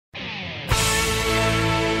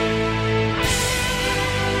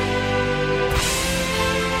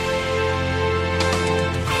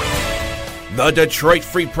The Detroit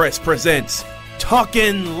Free Press presents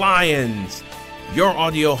Talkin' Lions, your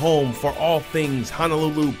audio home for all things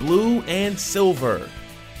Honolulu blue and silver.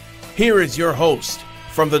 Here is your host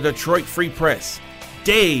from the Detroit Free Press,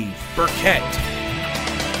 Dave Burkett.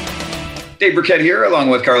 Dave Burkett here,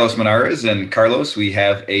 along with Carlos Monarez. And Carlos, we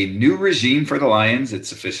have a new regime for the Lions.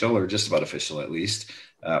 It's official, or just about official at least.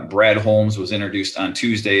 Brad Holmes was introduced on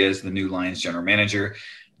Tuesday as the new Lions general manager.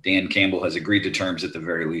 Dan Campbell has agreed to terms at the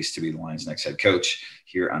very least to be the Lions' next head coach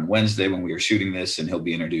here on Wednesday when we are shooting this, and he'll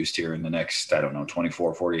be introduced here in the next,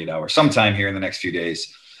 24, 48 hours, sometime here in the next few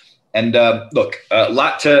days. And look, a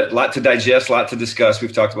lot to digest, a lot to discuss.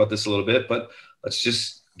 We've talked about this a little bit, but let's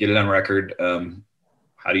just get it on record.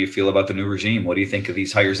 How do you feel about the new regime? What do you think of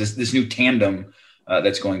these hires, this new tandem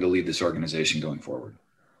that's going to lead this organization going forward?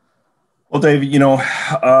 Well, Dave,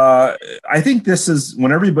 I think this is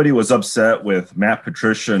when everybody was upset with Matt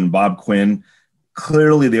Patricia and Bob Quinn.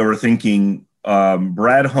 Clearly, they were thinking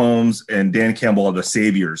Brad Holmes and Dan Campbell are the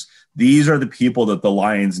saviors. These are the people that the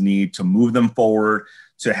Lions need to move them forward,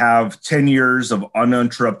 to have 10 years of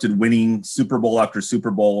uninterrupted winning Super Bowl after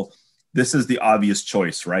Super Bowl. This is the obvious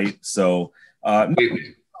choice, right? So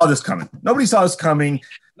nobody saw this coming. Nobody saw this coming.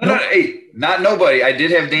 No, hey, not nobody. I did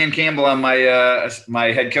have Dan Campbell on my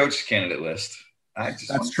my head coach candidate list.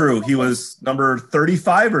 That's true. He was number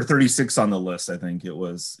 35 or 36 on the list. I think it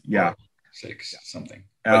was. Yeah. 6 something.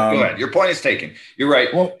 But go ahead. Your point is taken. You're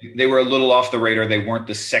right. Well, they were a little off the radar. They weren't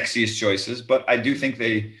the sexiest choices, but I do think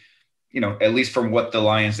they, at least from what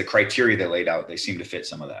the criteria they laid out, they seem to fit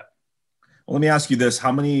some of that. Well, let me ask you this.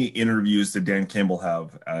 How many interviews did Dan Campbell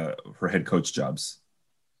have for head coach jobs?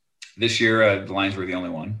 This year, the Lions were the only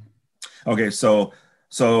one. Okay, so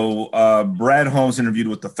Brad Holmes interviewed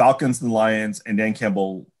with the Falcons and the Lions, and Dan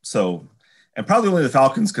Campbell. And probably only the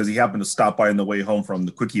Falcons because he happened to stop by on the way home from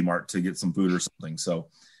the Quickie Mart to get some food or something. So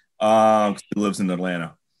he lives in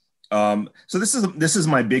Atlanta. So this is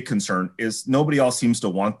my big concern: is nobody else seems to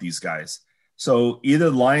want these guys. So either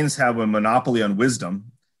the Lions have a monopoly on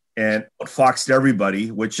wisdom and outfoxed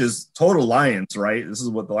everybody, which is total Lions, right? This is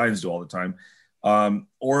what the Lions do all the time.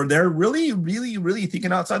 Or they're really, really, really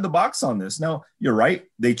thinking outside the box on this. Now, you're right.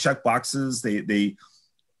 They check boxes. These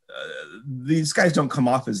guys don't come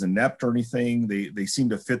off as inept or anything. They seem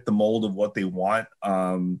to fit the mold of what they want.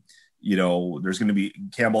 There's going to be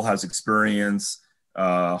Campbell has experience.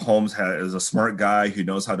 Holmes is a smart guy who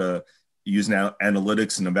knows how to use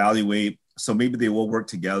analytics and evaluate. So maybe they will work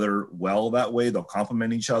together well that way. They'll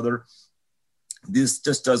complement each other. This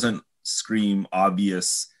just doesn't scream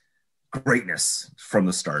obvious greatness from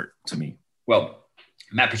the start to me. Well,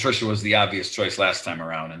 Matt Patricia was the obvious choice last time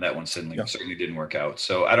around, and that one certainly didn't work out.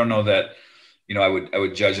 So I don't know that, I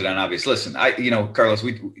would judge it on obvious. Listen, Carlos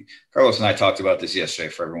and I talked about this yesterday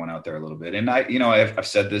for everyone out there a little bit. And I've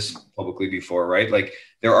said this publicly before, right? Like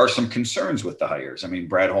there are some concerns with the hires. I mean,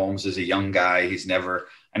 Brad Holmes is a young guy.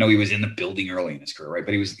 I know he was in the building early in his career, right?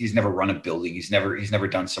 But he's never run a building. He's never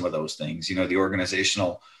done some of those things. The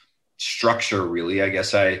organizational structure, really, I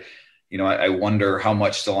guess I wonder how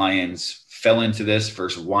much the Lions fell into this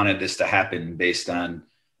versus wanted this to happen based on,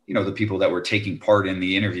 the people that were taking part in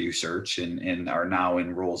the interview search and are now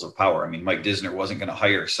in roles of power. I mean, Mike Disner wasn't going to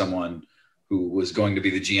hire someone who was going to be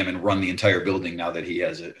the GM and run the entire building now that he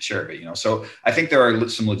has a share of it, So I think there are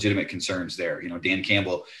some legitimate concerns there. Dan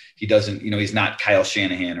Campbell, he doesn't, he's not Kyle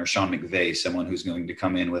Shanahan or Sean McVay, someone who's going to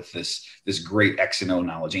come in with this great X and O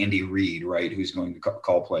knowledge. Andy Reid, right, who's going to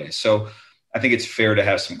call plays. So I think it's fair to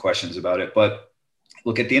have some questions about it. But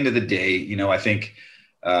look, at the end of the day, I think,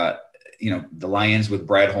 the Lions with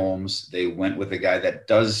Brad Holmes, they went with a guy that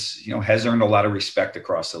has earned a lot of respect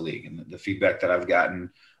across the league. And the feedback that I've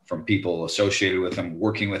gotten from people associated with him,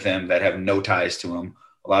 working with him that have no ties to him,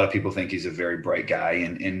 a lot of people think he's a very bright guy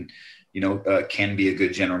and can be a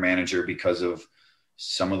good general manager because of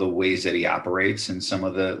some of the ways that he operates and some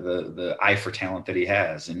of the eye for talent that he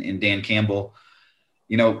has. And Dan Campbell,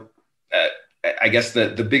 I guess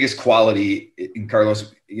the biggest quality in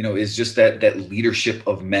Carlos, is just that leadership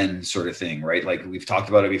of men sort of thing, right? Like we've talked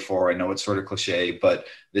about it before. I know it's sort of cliche, but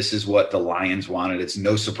this is what the Lions wanted. It's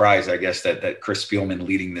no surprise, I guess, that Chris Spielman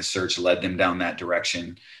leading this search led them down that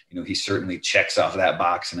direction. He certainly checks off that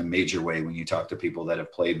box in a major way when you talk to people that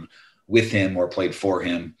have played with him or played for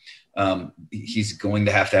him. He's going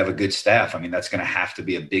to have a good staff. I mean, that's going to have to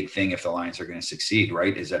be a big thing if the Lions are going to succeed,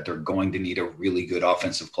 right? Is that they're going to need a really good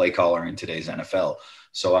offensive play caller in today's NFL.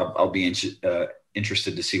 So I'll be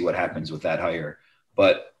interested to see what happens with that hire.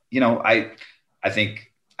 But, I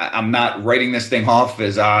think I'm not writing this thing off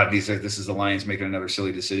as, this is the Lions making another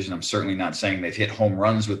silly decision. I'm certainly not saying they've hit home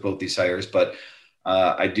runs with both these hires, but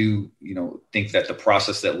I do, think that the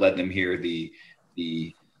process that led them here, the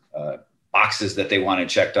boxes that they wanted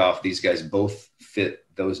checked off, these guys both fit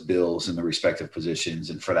those bills in the respective positions.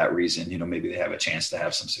 And for that reason, maybe they have a chance to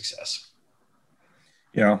have some success.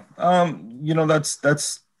 Yeah.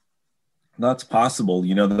 That's possible.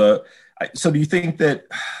 So do you think that,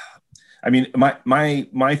 I mean,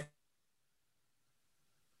 my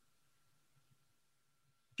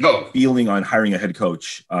feeling on hiring a head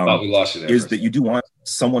coach we lost you there is that you do want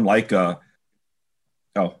someone like my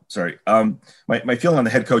feeling on the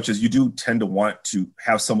head coach is you do tend to want to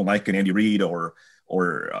have someone like an Andy Reid or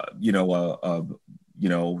Sean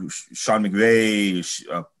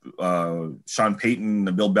McVay, Sean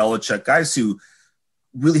Payton, Bill Belichick, guys who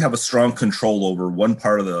really have a strong control over one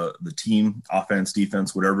part of the team, offense,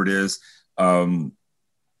 defense, whatever it is,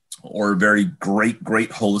 or very great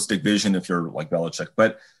holistic vision if you're like Belichick.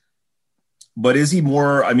 But is he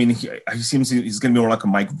more? I mean, he seems he's going to be more like a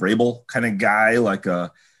Mike Vrabel kind of guy, like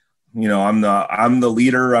I'm the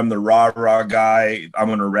leader, I'm the rah guy, I'm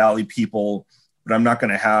going to rally people, but I'm not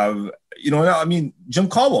going to have, Jim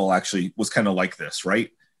Caldwell actually was kind of like this,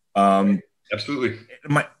 right? Absolutely.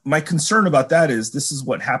 My concern about that is this is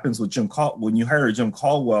what happens with when you hire a Jim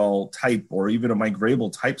Caldwell type or even a Mike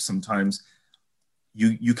Vrabel type. Sometimes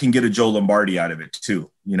you can get a Joe Lombardi out of it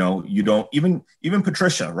too. You don't even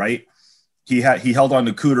Patricia, right? He held on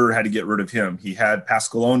to Cooter, had to get rid of him. He had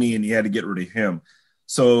Pasqualoni and he had to get rid of him.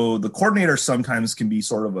 So the coordinator sometimes can be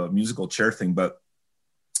sort of a musical chair thing, but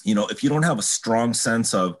if you don't have a strong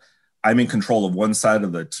sense of I'm in control of one side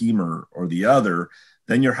of the team or the other,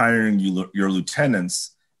 then you're hiring your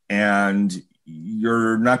lieutenants and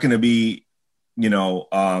you're not going to be,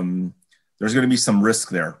 there's going to be some risk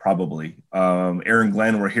there probably. Aaron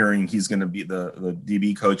Glenn, we're hearing he's going to be the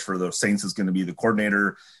DB coach for the Saints is going to be the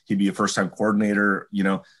coordinator. He'd be a first-time coordinator,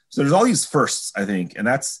 So there's all these firsts, I think. And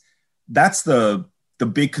that's the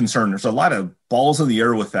big concern. There's a lot of balls in the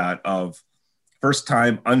air with that of first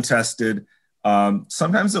time, untested.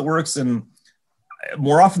 Sometimes it works and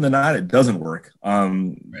more often than not, it doesn't work.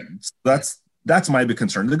 That's my big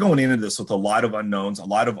concern. They're going into this with a lot of unknowns, a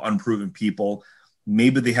lot of unproven people.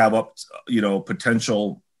 Maybe they have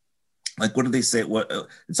potential. Like, what do they say?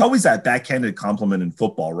 It's always that backhanded compliment in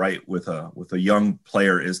football, right? With a young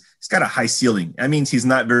player is he's got a high ceiling. That means he's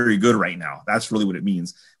not very good right now. That's really what it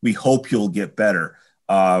means. We hope he'll get better.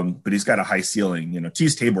 But he's got a high ceiling.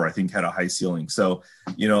 Tease Tabor, I think, had a high ceiling. So,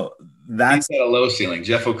 that's he's got a low ceiling.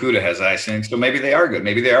 Jeff Okudah has a high ceiling. So maybe they are good.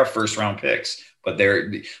 Maybe they are first round picks. But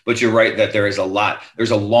you're right that there's a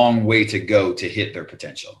long way to go to hit their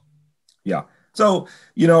potential. Yeah. So,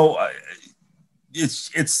 they're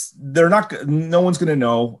not, no one's going to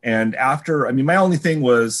know. And my only thing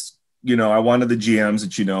was, I wanted the GMs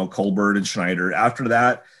that, Colbert and Schneider. After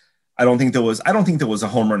that, I don't think there was a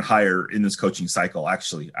home run hire in this coaching cycle.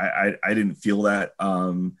 Actually, I didn't feel that.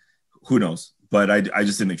 Who knows? But I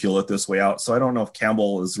just didn't feel it this way out. So I don't know if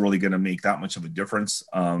Campbell is really going to make that much of a difference.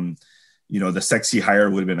 The sexy hire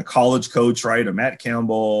would have been a college coach, right? A Matt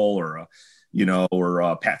Campbell or a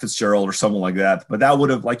Pat Fitzgerald or someone like that. But that would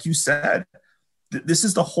have, like you said, this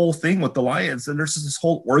is the whole thing with the Lions. And there's just this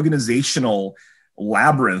whole organizational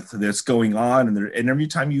labyrinth that's going on. And every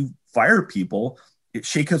time you fire people, it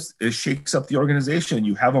shakes up the organization.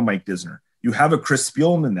 You have a Mike Disner. You have a Chris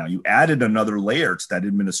Spielman now. You added another layer to that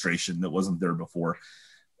administration that wasn't there before.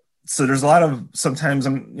 So there's a lot of, sometimes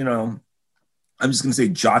I'm just going to say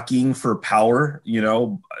jockeying for power.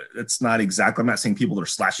 It's not exactly, I'm not saying people are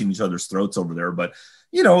slashing each other's throats over there, but,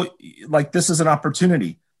 like this is an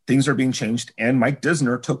opportunity. Things are being changed. And Mike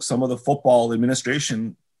Disner took some of the football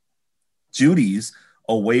administration duties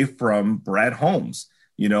away from Brad Holmes.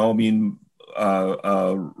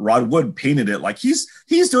 Rod Wood painted it like he's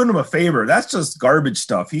doing him a favor. That's just garbage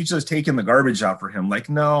stuff. He's just taking the garbage out for him. Like,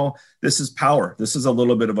 no, this is power. This is a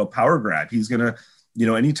little bit of a power grab. He's going to,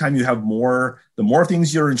 anytime you have the more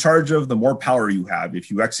things you're in charge of, the more power you have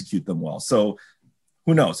if you execute them well. So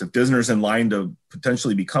who knows if Disner's in line to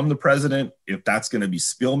potentially become the president, if that's going to be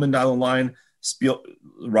Spielman down the line.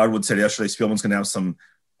 Rod Wood said yesterday, Spielman's going to have Spielman's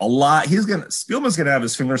going to have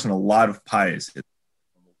his fingers in a lot of pies.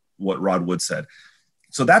 What Rod Wood said.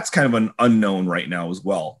 So that's kind of an unknown right now as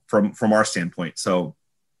well from our standpoint. So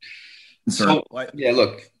yeah,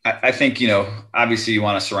 look, I think, obviously you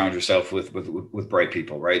want to surround yourself with bright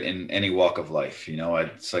people, right? In any walk of life,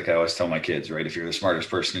 it's like I always tell my kids, right? If you're the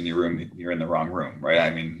smartest person in your room, you're in the wrong room, right?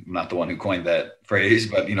 I mean, I'm not the one who coined that phrase,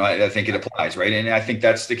 but, I think it applies, right? And I think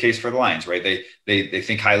that's the case for the Lions, right? They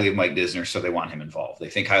think highly of Mike Disner, so they want him involved. They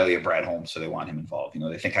think highly of Brad Holmes, so they want him involved.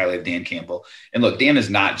 They think highly of Dan Campbell. And look, Dan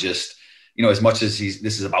is not just, as much as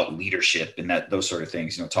this is about leadership and those sort of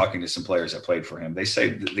things, talking to some players that played for him, they say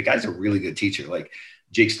the guy's a really good teacher. Like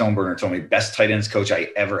Jake Stoneburner told me, best tight ends coach I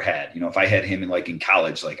ever had. If I had him in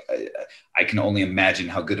college, I can only imagine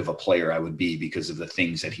how good of a player I would be because of the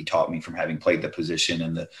things that he taught me from having played the position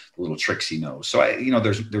and the little tricks he knows. So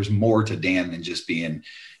there's more to Dan than just being,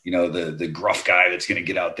 the gruff guy that's going to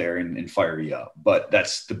get out there and fire you up. But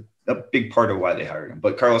that's a big part of why they hired him.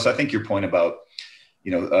 But Carlos, I think your point about,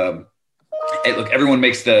 look, everyone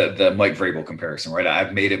makes the Mike Vrabel comparison, right?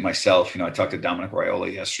 I've made it myself. I talked to Dominic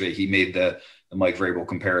Raiola yesterday. He made the Mike Vrabel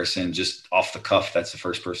comparison just off the cuff. That's the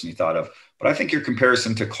first person he thought of. But I think your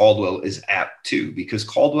comparison to Caldwell is apt too, because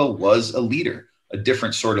Caldwell was a leader, a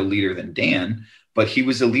different sort of leader than Dan, but he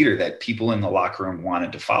was a leader that people in the locker room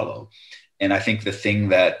wanted to follow. And I think the thing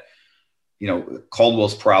that,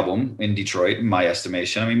 Caldwell's problem in Detroit, in my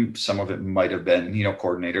estimation, some of it might have been,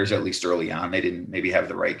 coordinators, at least early on. They didn't maybe have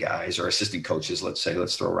the right guys, or assistant coaches, let's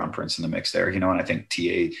throw Ron Prince in the mix there, and I think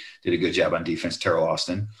TA did a good job on defense, Terrell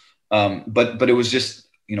Austin. But it was just,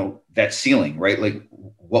 that ceiling, right? Like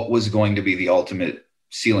what was going to be the ultimate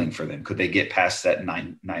ceiling for them? Could they get past that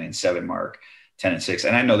 9-7 mark, 10-6?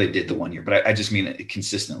 And I know they did the 1 year, but I just mean it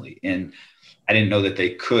consistently. And I didn't know that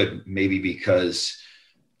they could, maybe because,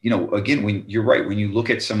 again, when you're right, when you look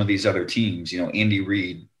at some of these other teams, Andy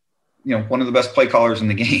Reid, one of the best play callers in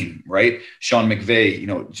the game, right? Sean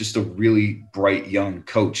McVay, just a really bright young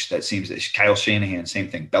coach that seems that Kyle Shanahan, same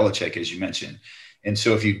thing, Belichick, as you mentioned. And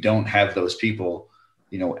so if you don't have those people,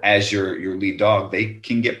 as your lead dog, they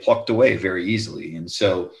can get plucked away very easily. And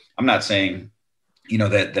so I'm not saying,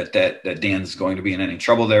 that Dan's going to be in any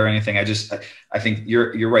trouble there or anything. I think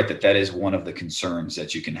you're right that is one of the concerns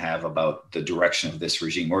that you can have about the direction of this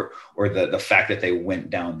regime, or the fact that they went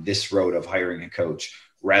down this road of hiring a coach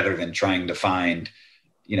rather than trying to find,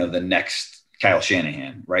 the next Kyle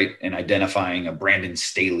Shanahan, right? And identifying a Brandon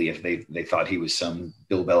Staley if they thought he was some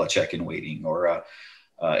Bill Belichick in waiting, or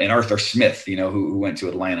and Arthur Smith, who went to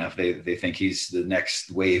Atlanta, if they think he's the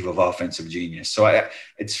next wave of offensive genius. So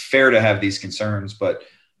it's fair to have these concerns, but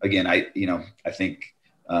again, I think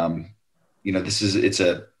it's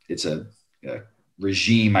a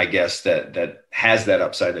regime, I guess, that has that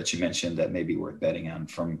upside that you mentioned that may be worth betting on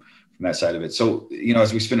from that side of it. So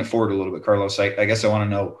as we spin it forward a little bit, Carlos, I guess I want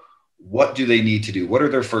to know, what do they need to do? What are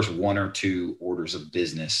their first 1 or 2 orders of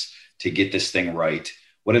business to get this thing right?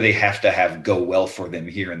 What do they have to have go well for them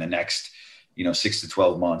here in the next, 6 to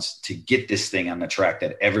 12 months to get this thing on the track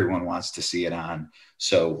that everyone wants to see it on?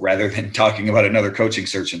 So rather than talking about another coaching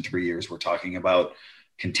search in 3 years, we're talking about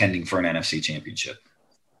contending for an NFC championship.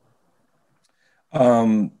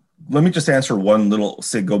 Let me just answer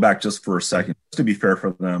go back just for a second, just to be fair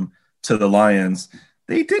for them, to the Lions.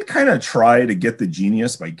 They did kind of try to get the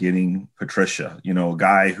genius by getting Patricia, a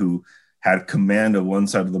guy who had command of one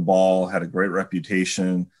side of the ball, had a great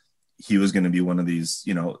reputation. He was going to be one of these,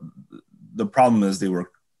 the problem is they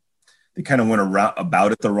kind of went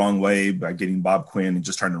about it the wrong way by getting Bob Quinn and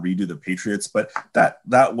just trying to redo the Patriots. But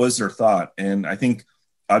that was their thought. And I think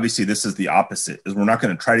obviously this is the opposite, is we're not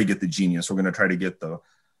going to try to get the genius. We're going to try to get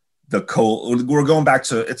we're going back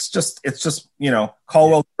to, it's just,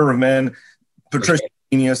 Caldwell, leader of men, Patricia,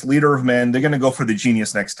 genius, leader of men. They're going to go for the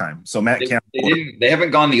genius next time. So Matt Campbell. They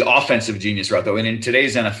haven't gone the offensive genius route though. And in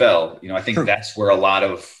today's NFL, I think that's where a lot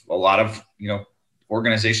of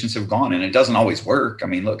organizations have gone, and it doesn't always work. I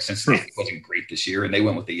mean, look, Cincinnati wasn't great this year, and they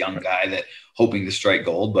went with the young guy that hoping to strike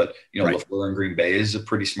gold. But LaFleur in Green Bay is a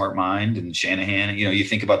pretty smart mind, and Shanahan. You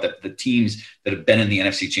think about the teams that have been in the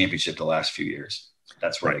NFC Championship the last few years.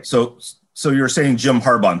 That's right. So you're saying Jim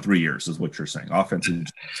Harbaugh in 3 years is what you're saying, offensive.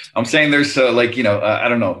 I'm saying there's I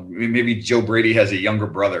don't know, maybe Joe Brady has a younger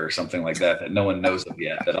brher or something like that no one knows of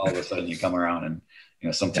yet, that all of a sudden you come around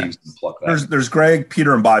and some teams can pluck that. There's Greg,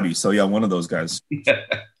 Peter, and Bobby. So yeah, one of those guys.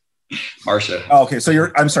 Marsha. Oh, okay. So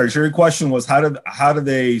I'm sorry. So your question was how do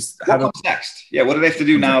what's next? Yeah. What do they have to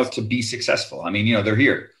do now to be successful? I mean, they're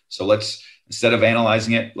here. So instead of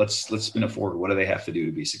analyzing it, let's spin it forward. What do they have to do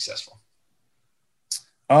to be successful?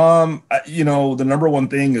 The number one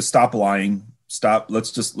thing is stop lying.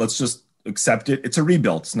 Let's just accept it. It's a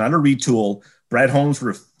rebuild. It's not a retool. Brad Holmes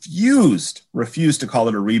refused to call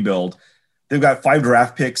it a rebuild. They've got 5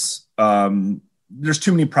 draft picks. There's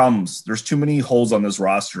too many problems. There's too many holes on this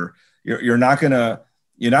roster. You're not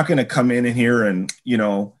gonna come in here and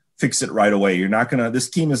fix it right away. This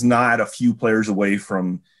team is not a few players away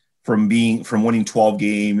from winning 12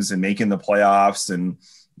 games and making the playoffs. And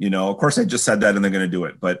of course, I just said that, and they're going to do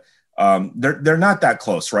it, but they're not that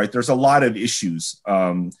close, right? There's a lot of issues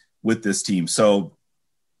with this team, so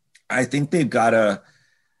I think they've got to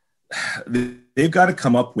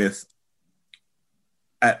come up with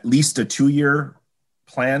at least a 2-year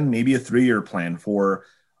plan, maybe a 3-year plan for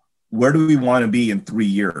where do we want to be in 3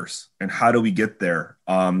 years and how do we get there?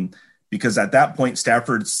 Because at that point,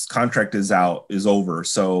 Stafford's contract is over.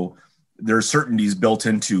 So there's certainties built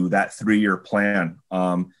into that 3-year plan.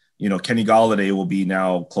 Kenny Golladay will be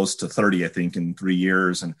now close to 30, I think, in 3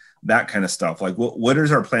 years, and that kind of stuff. Like, what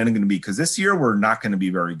is our planning going to be? Because this year we're not going to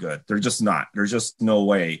be very good. They're just not. There's just no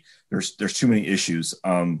way. There's too many issues.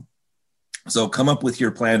 So come up with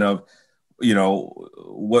your plan of,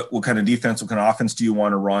 what kind of defense, what kind of offense do you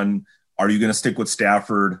want to run? Are you going to stick with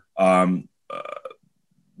Stafford? What are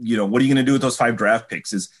you going to do with those 5 draft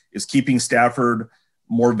picks? Is keeping Stafford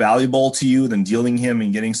more valuable to you than dealing him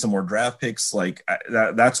and getting some more draft picks? Like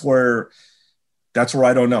that's where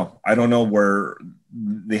I don't know. I don't know where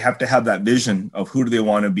they have to have that vision of who do they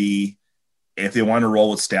want to be. If they want to roll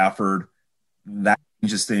with Stafford, that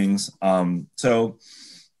changes things. So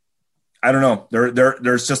I don't know.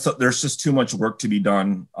 There's just too much work to be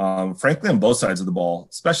done, frankly, on both sides of the ball,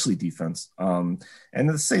 especially defense. And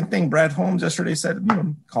the same thing Brad Holmes yesterday said,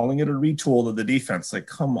 calling it a retool of the defense. Like,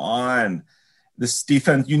 come on. This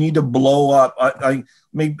defense, you need to blow up.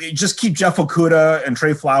 Maybe just keep Jeff Okudah and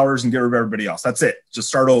Trey Flowers and get rid of everybody else. That's it. Just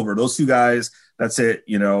start over. Those 2 guys, that's it.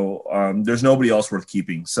 There's nobody else worth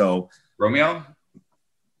keeping. So Romeo?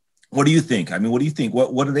 What do you think? What do you think?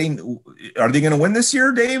 What are they going to win this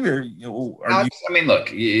year, Dave? Or, look,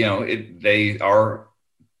 it's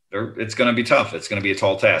going to be tough. It's going to be a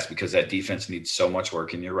tall task because that defense needs so much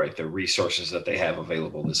work. And you're right. The resources that they have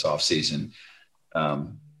available this offseason,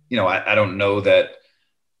 I don't know that,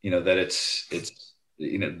 that it's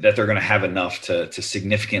that they're going to have enough to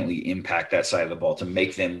significantly impact that side of the ball to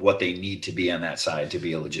make them what they need to be on that side to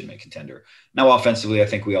be a legitimate contender. Now, offensively, I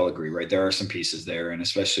think we all agree, right? There are some pieces there, and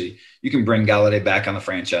especially you can bring Golladay back on the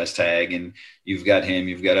franchise tag, and you've got him.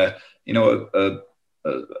 You've got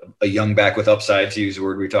a young back with upside, to use a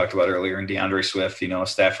word we talked about earlier, and DeAndre Swift.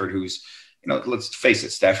 Stafford, who's let's face it,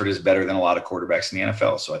 Stafford is better than a lot of quarterbacks in the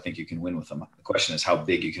NFL. So I think you can win with them. The question is how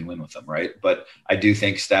big you can win with them, right? But I do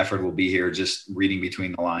think Stafford will be here, just reading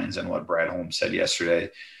between the lines and what Brad Holmes said yesterday.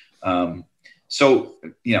 So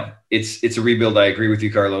it's a rebuild. I agree with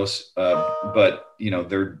you, Carlos. But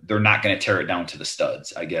they're not going to tear it down to the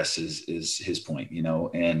studs, I guess is his point,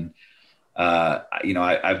 and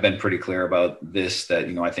I've been pretty clear about this, that,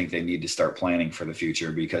 I think they need to start planning for the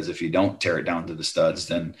future, because if you don't tear it down to the studs,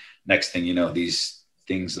 then next thing you know, these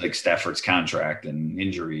things like Stafford's contract and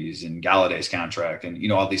injuries and Galladay's contract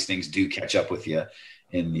and, all these things do catch up with you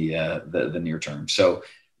in the near term. So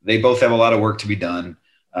they both have a lot of work to be done.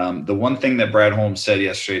 The one thing that Brad Holmes said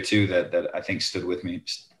yesterday too, that I think stood with me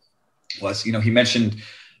was, he mentioned,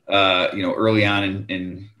 early on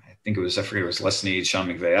in I think it was, I forget, it was Les Snead, Sean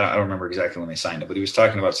McVay. I don't remember exactly when they signed it, but he was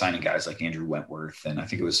talking about signing guys like Andrew Wentworth. And I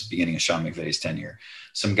think it was the beginning of Sean McVay's tenure.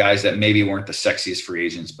 Some guys that maybe weren't the sexiest free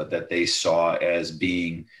agents, but that they saw as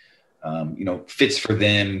being, fits for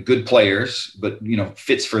them, good players, but,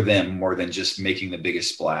 fits for them more than just making the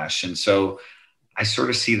biggest splash. And so I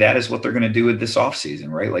sort of see that as what they're going to do with this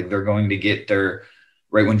offseason, right? Like they're going to get their,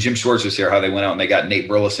 right, when Jim Schwartz was here, how they went out and they got Nate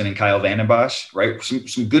Burleson and Kyle Vandenbosch, right?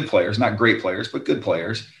 Some good players, not great players, but good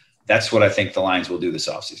players. That's what I think the Lions will do this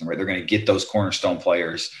offseason, right? They're going to get those cornerstone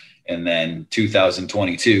players, and then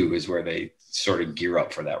 2022 is where they sort of gear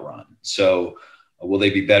up for that run. So will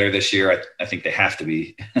they be better this year? I think they have to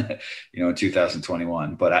be, in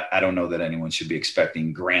 2021. But I don't know that anyone should be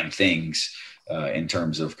expecting grand things in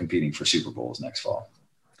terms of competing for Super Bowls next fall.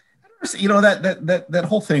 That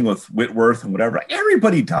whole thing with Whitworth and whatever,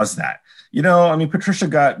 everybody does that. Patricia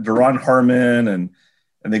got Daron Harmon and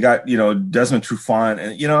they got, Desmond Trufant,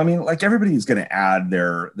 and, everybody's going to add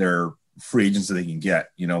their free agents that they can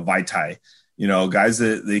get, Vitae, guys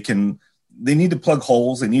that they need to plug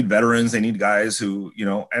holes. They need veterans. They need guys who,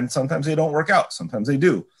 and sometimes they don't work out. Sometimes they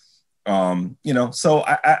do. So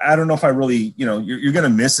I don't know if I really, you're going to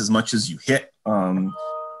miss as much as you hit. Now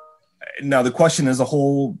the question is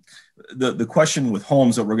the question with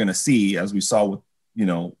Holmes that we're going to see, as we saw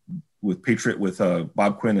with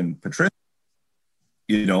Bob Quinn and Patricia,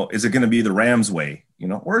 is it going to be the Rams way,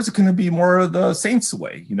 or is it going to be more of the Saints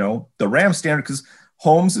way, the Rams standard? Because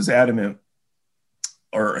Holmes is adamant,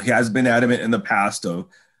 or he has been adamant in the past, of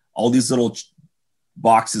all these little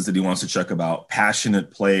boxes that he wants to check about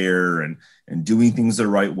passionate player and doing things the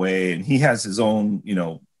right way. And he has his own,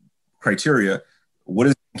 criteria. What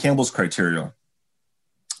is Campbell's criteria?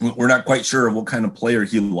 We're not quite sure of what kind of player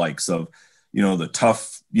he likes, of, the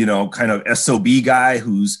tough, kind of SOB guy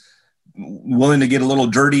who's willing to get a little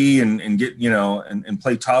dirty and get, and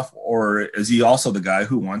play tough? Or is he also the guy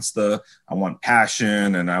who wants I want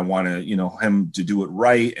passion and I want to, him to do it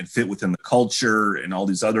right and fit within the culture and all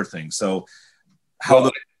these other things? So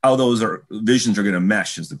how those visions are going to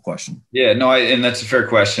mesh is the question. Yeah, no, and that's a fair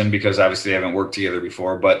question because obviously they haven't worked together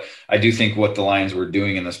before, but I do think what the Lions were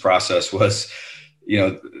doing in this process was,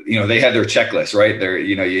 they had their checklist, right? There,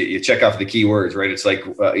 you check off the keywords, right? It's like,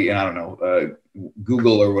 I don't know,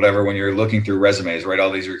 Google or whatever, when you're looking through resumes, right?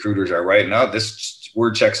 All these recruiters are writing out this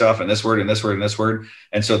word checks off and this word and this word and this word.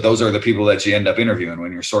 And so those are the people that you end up interviewing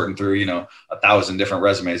when you're sorting through, 1,000 different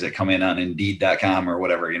resumes that come in on Indeed.com or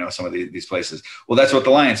whatever, some of these places. Well, that's what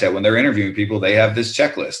the Lions have. When they're interviewing people, they have this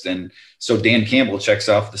checklist. And so Dan Campbell checks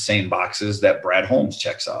off the same boxes that Brad Holmes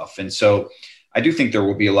checks off. And so I do think there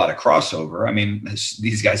will be a lot of crossover. I mean,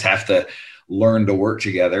 these guys have to learn to work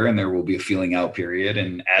together and there will be a feeling out period.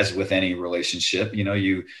 And as with any relationship,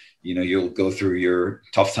 you'll go through your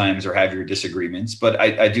tough times or have your disagreements, but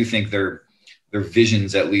I do think their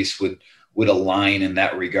visions at least would align in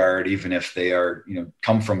that regard, even if they are,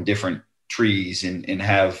 come from different trees and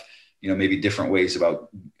have, maybe different ways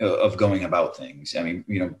of going about things. I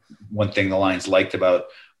mean, one thing the Lions liked about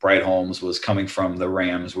Brad Holmes was coming from the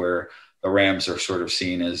Rams, where the Rams are sort of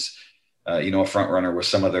seen as, a front runner with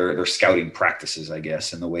some of their scouting practices, I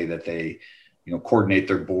guess, and the way that they, coordinate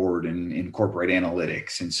their board and incorporate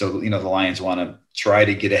analytics. And so, the Lions want to try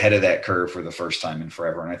to get ahead of that curve for the first time in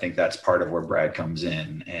forever. And I think that's part of where Brad comes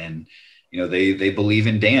in. And, they believe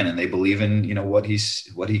in Dan and they believe in, what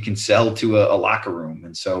he can sell to a locker room.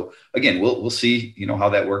 And so again, we'll see, how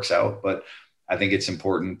that works out. But I think it's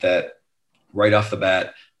important that right off the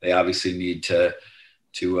bat, they obviously need to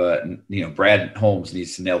Brad Holmes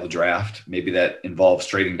needs to nail the draft. Maybe that involves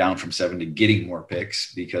trading down from 7 to getting more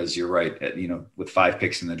picks, because you're right. With 5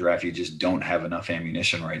 picks in the draft, you just don't have enough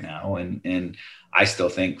ammunition right now. And I still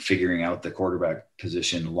think figuring out the quarterback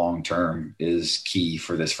position long-term is key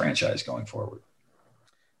for this franchise going forward.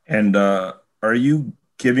 And are you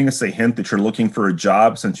giving us a hint that you're looking for a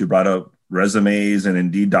job, since you brought up resumes and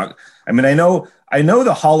Indeed? I mean, I know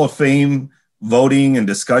the Hall of Fame voting and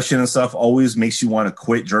discussion and stuff always makes you want to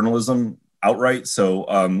quit journalism outright. So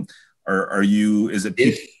is it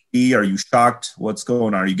PPP? Are you shocked? What's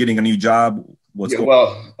going on? Are you getting a new job?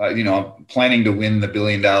 Well, I'm planning to win the $1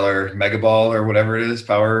 billion mega ball or whatever it is,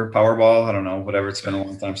 Powerball. I don't know, whatever. It's been a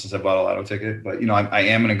long time since I bought a lotto ticket, but I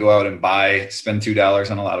am going to go out and spend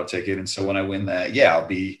 $2 on a lotto ticket. And so when I win that,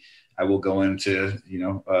 I will go into,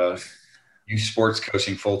 youth sports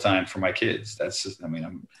coaching full-time for my kids. That's just, I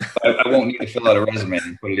won't need to fill out a resume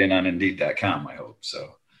and put it in on Indeed.com, I hope.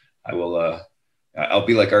 So I will, I'll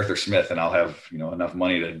be like Arthur Smith and I'll have, enough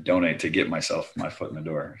money to donate to get myself my foot in the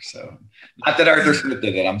door. So not that Arthur Smith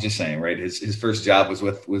did it. I'm just saying, right. His first job was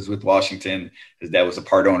with Washington. His dad was a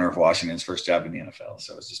part owner of Washington's first job in the NFL.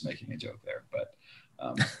 So I was just making a joke there, but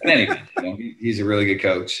anyway, he's a really good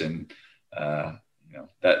coach. And,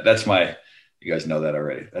 that's my, you guys know that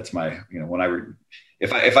already. That's my,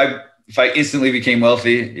 if I instantly became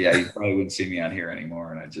wealthy, you probably wouldn't see me on here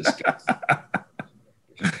anymore. And I just,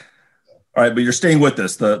 all right, but you're staying with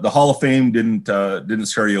us. The Hall of Fame didn't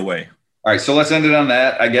scare you away. All right, so let's end it on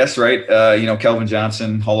that, I guess, right? Kelvin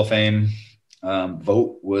Johnson Hall of Fame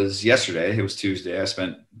vote was yesterday. It was Tuesday. I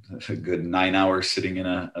spent a good 9 hours sitting in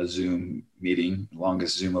a Zoom meeting,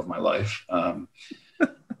 longest Zoom of my life.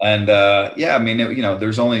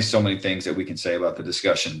 There's only so many things that we can say about the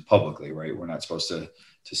discussion publicly, right? We're not supposed to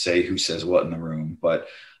say who says what in the room, but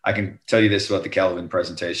I can tell you this about the Kelvin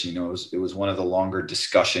presentation. It was one of the longer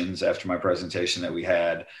discussions after my presentation that we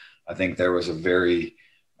had. I think there was a very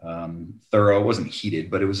thorough, it wasn't heated,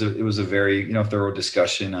 but it was a very, thorough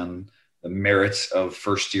discussion on the merits of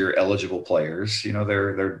first year eligible players.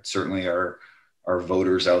 There certainly are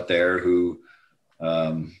voters out there who,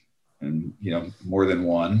 more than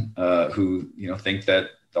one, who, think that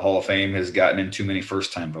the Hall of Fame has gotten in too many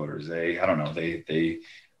first-time voters. They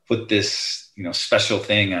put this, special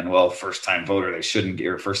thing on, first-time voter, they shouldn't get,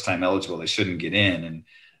 or first-time eligible, they shouldn't get in. And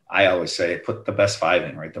I always say, put the best 5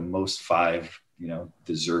 in, right? The most 5,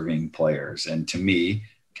 deserving players. And to me,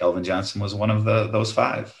 Kelvin Johnson was one of those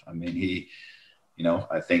 5. I mean, he,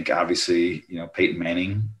 I think obviously, Peyton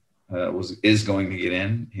Manning is going to get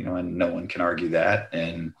in, and no one can argue that.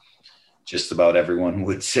 And just about everyone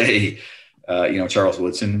would say, Charles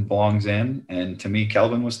Woodson belongs in. And to me,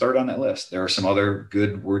 Kelvin was 3rd on that list. There are some other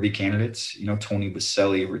good, worthy candidates, Tony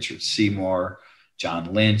Baselli, Richard Seymour,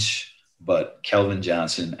 John Lynch, but Kelvin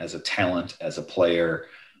Johnson as a talent, as a player,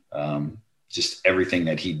 just everything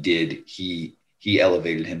that he did, he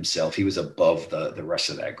elevated himself. He was above the rest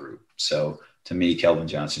of that group. So to me, Kelvin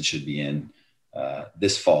Johnson should be in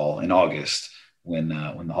this fall in August when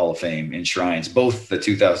the Hall of Fame enshrines both the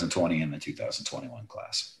 2020 and the 2021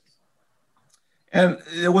 class. And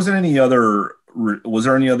was there any other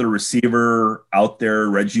receiver out there,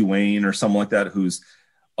 Reggie Wayne or someone like that, who's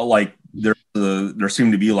like there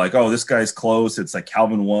seemed to be like, oh, this guy's close. It's like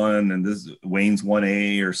Calvin 1 and this Wayne's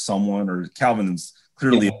 1A or someone, or Calvin's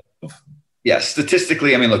clearly. Yeah,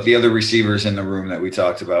 statistically, I mean, look, the other receivers in the room that we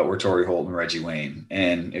talked about were Torrey Holt and Reggie Wayne.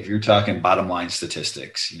 And if you're talking bottom line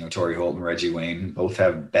statistics, Torrey Holt and Reggie Wayne both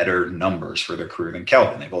have better numbers for their career than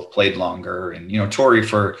Kelvin. They both played longer. And, Torrey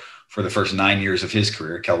for the first 9 years of his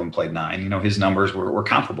career, Kelvin played 9. His numbers were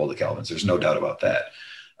comparable to Kelvin's. There's no doubt about that.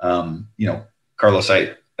 Carlos,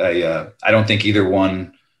 I don't think either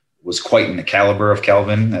one was quite in the caliber of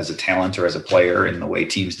Kelvin as a talent or as a player in the way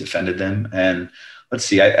teams defended them. And let's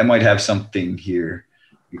see, I might have something here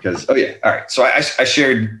because, oh yeah. All right. So I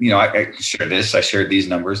shared, I shared this, I shared these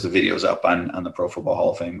numbers, the videos up on the Pro Football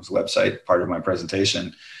Hall of Fame's website, part of my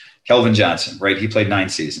presentation. Kelvin Johnson, right? He played 9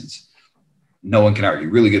 seasons. No one can argue,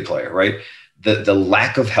 really good player, right? The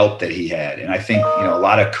lack of help that he had. And I think, a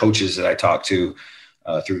lot of coaches that I talked to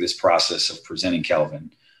through this process of presenting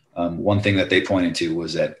Kelvin, one thing that they pointed to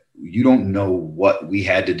was that you don't know what we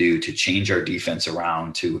had to do to change our defense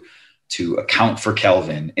around to account for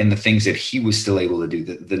Kelvin and the things that he was still able to do,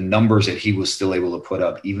 the numbers that he was still able to put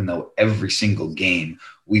up, even though every single game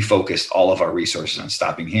we focused all of our resources on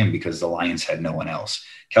stopping him because the Lions had no one else.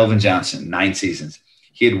 Kelvin Johnson, 9 seasons.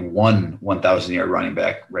 He had one 1,000-yard running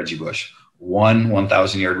back, Reggie Bush, one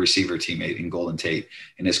 1,000-yard receiver teammate in Golden Tate,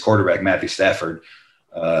 and his quarterback, Matthew Stafford,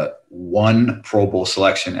 one Pro Bowl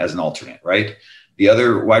selection as an alternate, right? The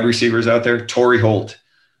other wide receivers out there, Torrey Holt,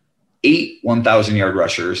 8 1,000-yard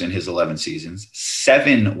rushers in his 11 seasons,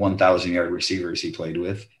 7 1,000-yard receivers he played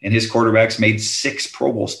with, and his quarterbacks made 6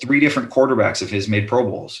 Pro Bowls. 3 different quarterbacks of his made Pro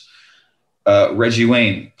Bowls. Reggie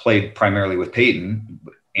Wayne played primarily with Peyton,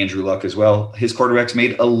 Andrew Luck as well. His quarterbacks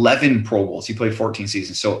made 11 Pro Bowls. He played 14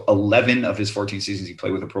 seasons. So 11 of his 14 seasons he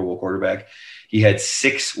played with a Pro Bowl quarterback. He had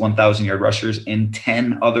 6 1,000-yard rushers and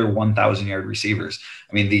 10 other 1,000-yard receivers.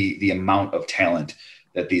 I mean, the amount of talent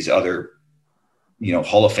that these other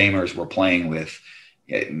Hall of Famers were playing with,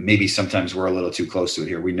 maybe sometimes we're a little too close to it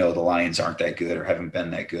here. We know the Lions aren't that good or haven't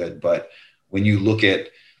been that good. But when you look at,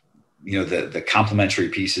 the complementary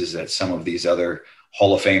pieces that some of these other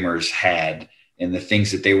Hall of Famers had and the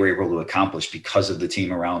things that they were able to accomplish because of the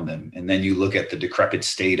team around them, and then you look at the decrepit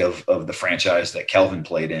state of the franchise that Kelvin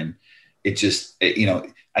played in, it just,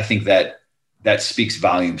 I think that speaks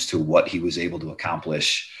volumes to what he was able to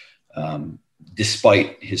accomplish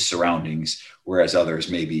despite his surroundings, whereas others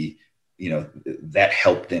maybe, that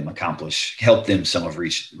helped them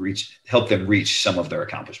reach some of their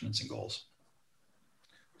accomplishments and goals.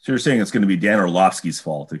 So you're saying it's going to be Dan Orlovsky's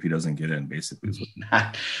fault if he doesn't get in, basically.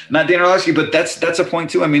 Not Dan Orlovsky, but that's a point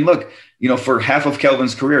too. I mean, look, for half of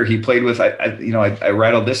Kelvin's career, he played with, I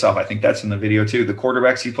rattled this off. I think that's in the video too. The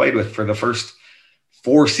quarterbacks he played with for the first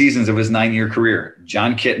 4 seasons of his 9-year career: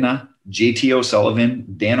 John Kitna, JT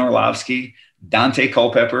O'Sullivan, Dan Orlovsky, Dante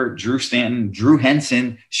Culpepper, Drew Stanton, Drew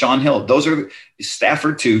Henson, Sean Hill. Those are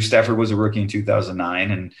Stafford too. Stafford was a rookie in 2009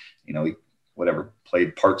 and, he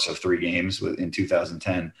played parts of 3 games in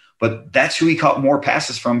 2010, but that's who he caught more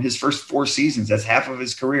passes from his first 4 seasons. That's half of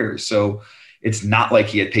his career. So it's not like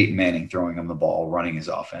he had Peyton Manning throwing him the ball, running his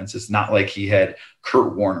offense. It's not like he had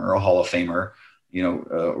Kurt Warner, a Hall of Famer,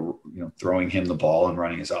 throwing him the ball and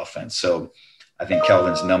running his offense. So I think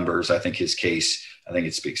Kelvin's numbers, I think his case, I think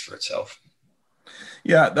it speaks for itself.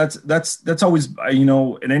 Yeah, that's always,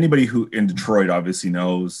 and anybody who in Detroit obviously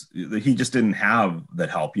knows that he just didn't have that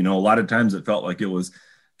help. A lot of times it felt like it was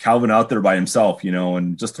Calvin out there by himself,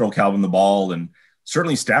 and just throw Calvin the ball. And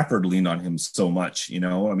certainly Stafford leaned on him so much, he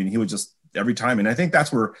would just every time. And I think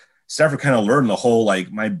that's where Stafford kind of learned the whole,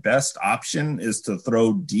 like, my best option is to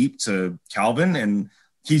throw deep to Calvin, and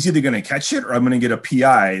he's either going to catch it or I'm going to get a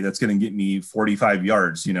PI that's going to get me 45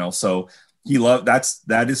 yards, so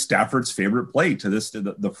that is Stafford's favorite play to this.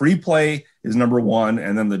 The free play is number 1,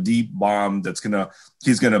 and then the deep bomb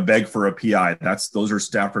he's gonna beg for a PI. Those are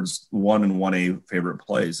Stafford's 1 and 1A favorite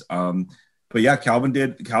plays. But yeah, Calvin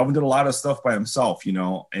did a lot of stuff by himself,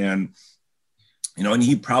 and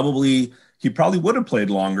he probably would have played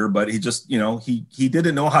longer, but he just he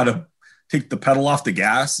didn't know how to take the pedal off the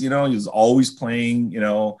gas. He was always playing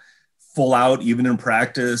full out even in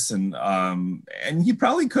practice, and he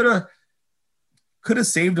probably could have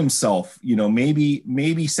saved himself,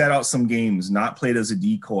 maybe set out some games, not played as a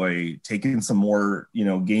decoy, taking some more,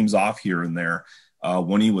 games off here and there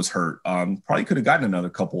when he was hurt. Probably could have gotten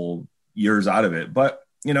another couple years out of it. But,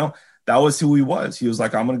 that was who he was. He was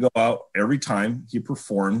like, I'm going to go out every time he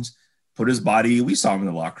performs, put his body. We saw him in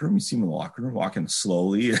the locker room. You see him in the locker room walking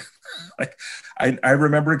slowly. Like I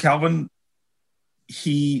remember Calvin,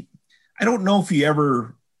 I don't know if he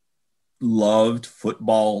ever loved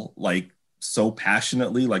football like so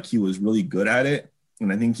passionately, like he was really good at it.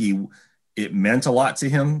 And I think it meant a lot to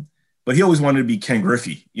him, but he always wanted to be Ken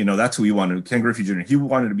Griffey. That's who he wanted, Ken Griffey Jr. He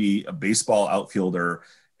wanted to be a baseball outfielder,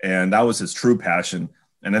 and that was his true passion.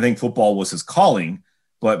 And I think football was his calling,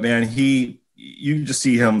 but man, you just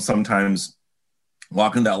see him sometimes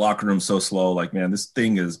walking that locker room so slow, like, man, this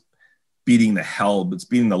thing is beating it's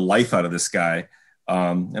beating the life out of this guy.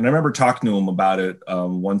 And I remember talking to him about it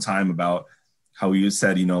one time about how he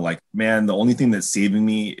said, like, man, the only thing that's saving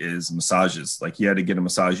me is massages. Like he had to get a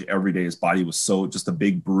massage every day. His body was so just a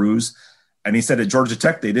big bruise. And he said at Georgia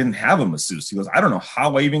Tech, they didn't have a masseuse. He goes, I don't know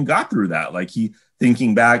how I even got through that. Like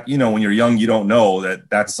thinking back, when you're young, you don't know that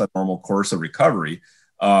that's a normal course of recovery.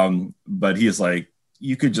 But he is like,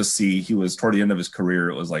 you could just see he was toward the end of his career.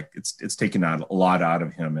 It was like, it's taken out a lot out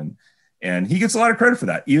of him. And he gets a lot of credit for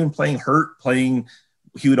that. Even playing hurt,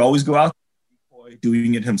 he would always go out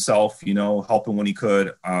doing it himself, helping when he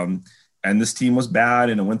could. And this team was bad,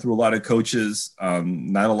 and it went through a lot of coaches,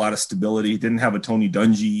 not a lot of stability. Didn't have a Tony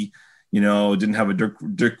Dungy, didn't have a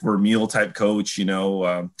Dick Vermeil type coach,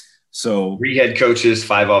 so 3 head coaches,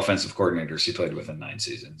 5 offensive coordinators he played with in 9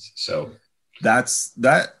 seasons. So that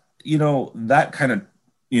kind of,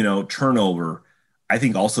 turnover, I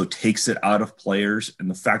think also takes it out of players, and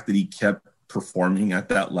the fact that he kept performing at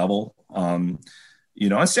that level, and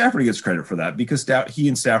Stafford gets credit for that because he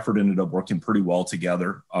and Stafford ended up working pretty well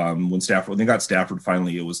together. When they got Stafford,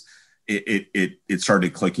 finally it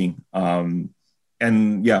started clicking.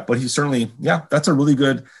 But he certainly, that's a really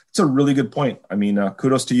good point. I mean,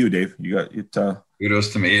 kudos to you, Dave. You got it.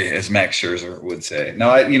 Kudos to me, as Max Scherzer would say.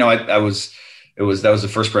 No, that was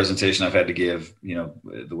the first presentation I've had to give.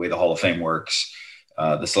 The way the Hall of Fame works,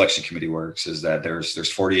 the selection committee works is that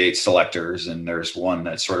there's 48 selectors, and there's one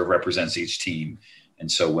that sort of represents each team.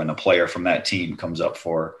 And so when a player from that team comes up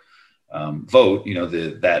for vote,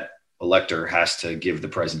 that elector has to give the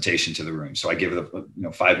presentation to the room. So I give the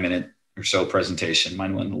 5-minute or so presentation.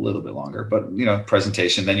 Mine went a little bit longer, but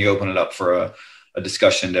presentation. Then you open it up for a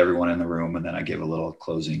discussion to everyone in the room, and then I give a little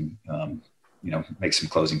closing, make some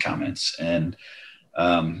closing comments. And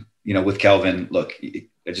with Calvin, look,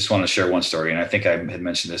 I just want to share one story, and I think I had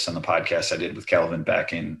mentioned this on the podcast I did with Calvin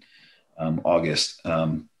back in August.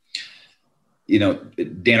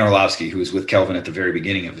 Dan Orlovsky, who was with Calvin at the very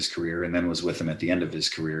beginning of his career and then was with him at the end of his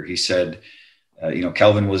career, he said,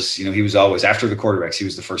 Calvin was, he was always after the quarterbacks. He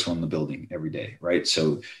was the first one in the building every day. Right.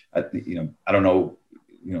 So, I don't know,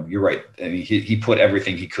 you're right. I mean, he put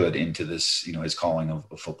everything he could into this, his calling of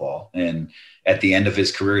football. And at the end of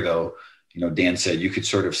his career, though, Dan said you could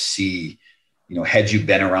sort of see, had you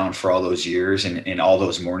been around for all those years and all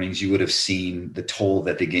those mornings, you would have seen the toll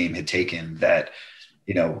that the game had taken. That,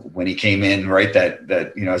 when he came in, right, that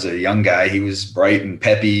as a young guy, he was bright and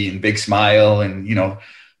peppy and big smile and,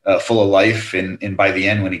 full of life. And by the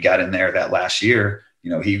end, when he got in there that last year,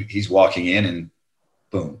 he's walking in and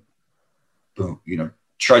boom,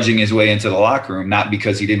 trudging his way into the locker room, not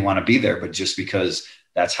because he didn't want to be there, but just because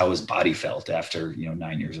that's how his body felt after,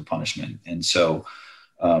 9 years of punishment. And so,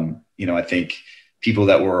 I think people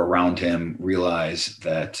that were around him realized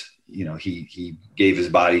that, he gave his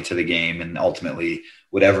body to the game, and ultimately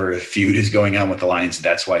whatever feud is going on with the Lions,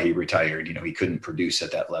 that's why he retired. He couldn't produce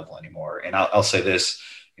at that level anymore. And I'll say this,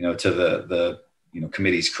 to the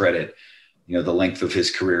committee's credit, the length of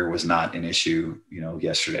his career was not an issue,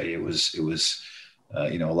 yesterday. It was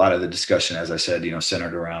a lot of the discussion, as I said,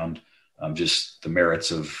 centered around just the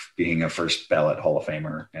merits of being a first ballot Hall of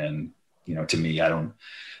Famer. And, to me,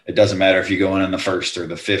 it doesn't matter if you go in on the 1st or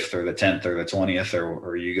the 5th or the 10th or the 20th,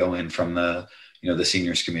 or you go in from the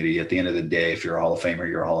seniors committee. At the end of the day, if you're a Hall of Famer,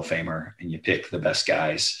 you're a Hall of Famer, and you pick the best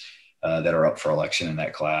guys that are up for election in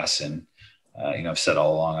that class. And, I've said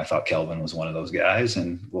all along, I thought Kelvin was one of those guys,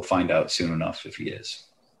 and we'll find out soon enough if he is.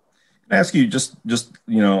 Can I ask you just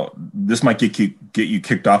this might get you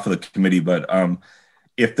kicked off of the committee, but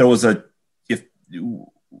if there was if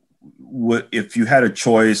you had a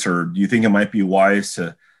choice, or do you think it might be wise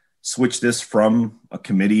to switch this from a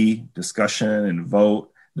committee discussion and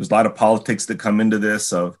vote? There's a lot of politics that come into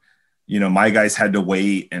this of, my guys had to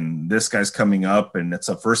wait and this guy's coming up and it's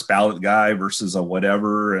a first ballot guy versus a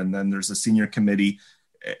whatever. And then there's a senior committee,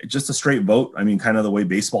 just a straight vote. I mean, kind of the way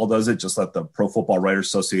baseball does it, just let the Pro Football Writers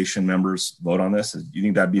Association members vote on this. Do you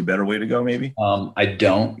think that'd be a better way to go? Maybe? I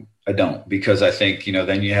don't, because I think,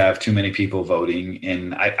 then you have too many people voting.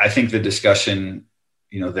 And I think the discussion,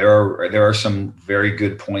 there are some very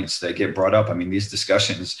good points that get brought up. I mean, these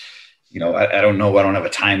discussions, I don't know. I don't have a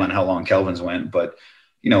time on how long Kelvin's went, but,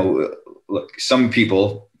 look, some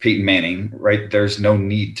people, Peyton Manning, right? There's no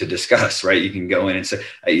need to discuss, right? You can go in and say,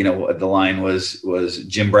 the line was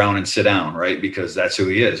Jim Brown and sit down, right? Because that's who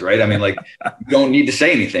he is, right? I mean, like, you don't need to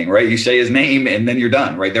say anything, right? You say his name and then you're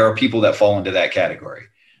done, right? There are people that fall into that category,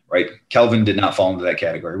 right? Kelvin did not fall into that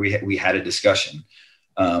category. We had a discussion,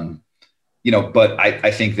 but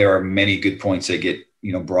I think there are many good points that get,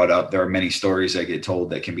 brought up. There are many stories that get told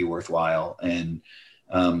that can be worthwhile. And,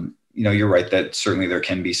 you're right that certainly there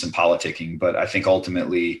can be some politicking, but I think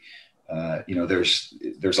ultimately,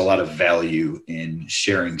 there's a lot of value in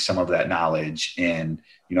sharing some of that knowledge. And,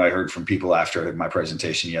 I heard from people after my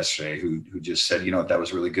presentation yesterday who just said, that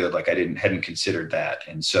was really good. Like hadn't considered that.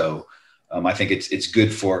 And so I think it's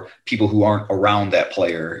good for people who aren't around that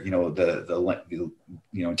player, the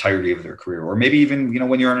entirety of their career, or maybe even,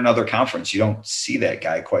 when you're in another conference, you don't see that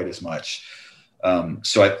guy quite as much.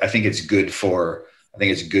 So I think it's good for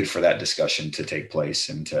that discussion to take place,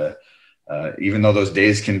 and to, even though those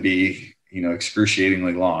days can be,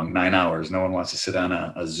 excruciatingly long, 9 hours, no one wants to sit on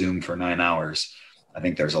a Zoom for 9 hours. I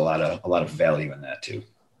think there's a lot of value in that too.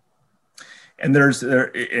 And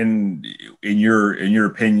in your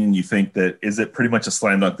opinion, you think that, is it pretty much a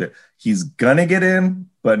slam dunk that he's gonna get in,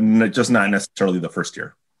 but just not necessarily the first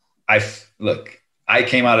year? I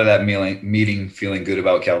came out of that meeting feeling good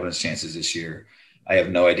about Kelvin's chances this year. I have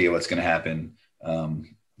no idea what's going to happen.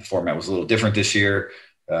 The format was a little different this year.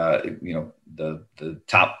 The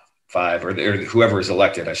top five or whoever is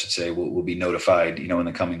elected, I should say, will be notified, in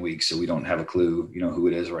the coming weeks. So we don't have a clue, who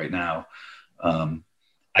it is right now.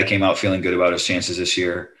 I came out feeling good about his chances this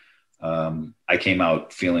year. I came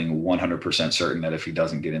out feeling 100% certain that if he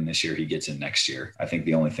doesn't get in this year, he gets in next year. I think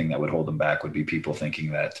the only thing that would hold him back would be people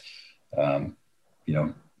thinking that,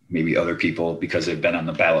 maybe other people, because they've been on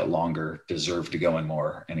the ballot longer, deserve to go in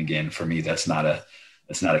more. And again, for me, that's not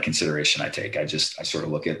a consideration I take. I sort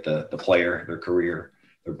of look at the player, their career,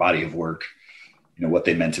 their body of work, what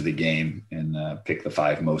they meant to the game, and pick the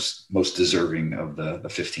five most deserving of the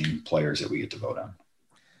 15 players that we get to vote on.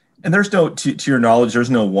 And there's no, to your knowledge,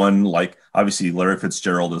 there's no one, like, obviously Larry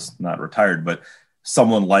Fitzgerald is not retired, but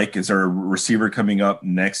someone like, is there a receiver coming up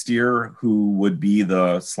next year who would be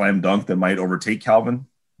the slam dunk that might overtake Calvin?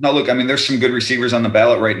 No, look, I mean, there's some good receivers on the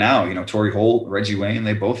ballot right now. Torrey Holt, Reggie Wayne,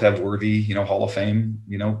 they both have worthy, Hall of Fame,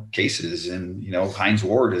 cases. And, Hines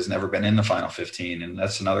Ward has never been in the final 15. And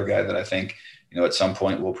that's another guy that I think, at some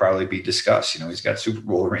point will probably be discussed. He's got Super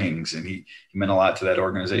Bowl rings, and he meant a lot to that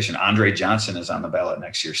organization. Andre Johnson is on the ballot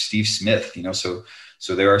next year. Steve Smith,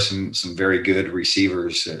 so there are some very good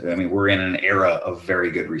receivers. I mean, we're in an era of very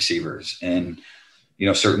good receivers. And,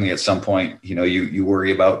 certainly at some point, you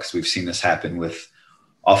worry about, because we've seen this happen with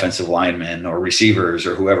offensive linemen or receivers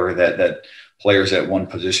or whoever, that players at one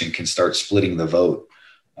position can start splitting the vote.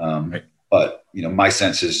 Right. But, my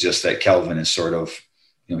sense is just that Kelvin is sort of,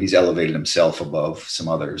 he's elevated himself above some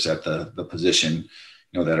others at the position,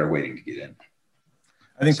 that are waiting to get in.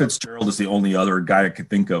 I think Fitzgerald is the only other guy I could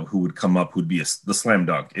think of who would come up, who'd be the slam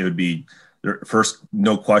dunk. It would be their first,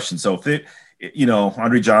 no question. So if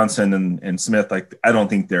Andre Johnson and Smith, like, I don't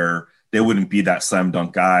think they wouldn't be that slam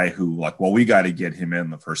dunk guy who, like, well, we got to get him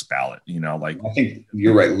in the first ballot, I think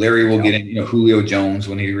you're right. Larry will get in, Julio Jones,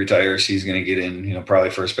 when he retires, he's going to get in,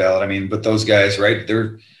 probably first ballot. I mean, but those guys, right,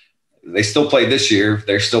 they still play this year.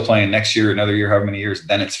 They're still playing next year, another year, however many years,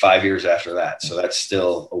 then it's 5 years after that. So that's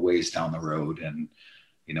still a ways down the road. And,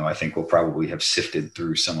 I think we'll probably have sifted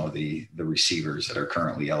through some of the receivers that are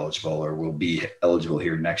currently eligible or will be eligible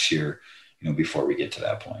here next year, before we get to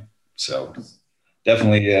that point. So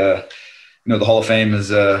definitely, the Hall of Fame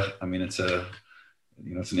is, it's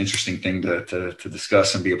an interesting thing to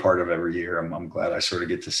discuss and be a part of every year. I'm glad I sort of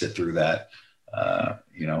get to sit through that.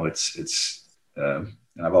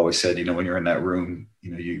 And I've always said, when you're in that room,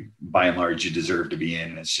 you, by and large, you deserve to be in.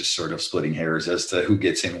 And it's just sort of splitting hairs as to who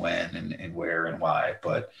gets in when and where and why.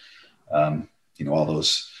 But, all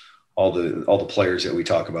the players that we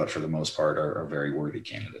talk about for the most part are very worthy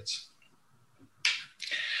candidates.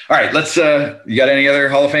 All right, let's. You got any other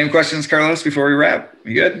Hall of Fame questions, Carlos, before we wrap?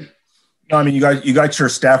 You good? No, I mean, you got your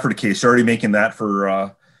Stafford case. You're already making that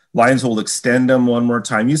for Lions will extend him one more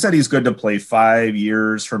time. You said he's good to play 5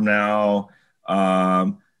 years from now.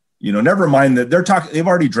 Never mind that they've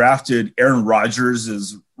already drafted Aaron Rodgers'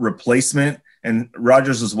 as replacement, and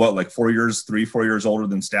Rodgers is what, like 4 years older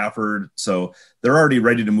than Stafford. So they're already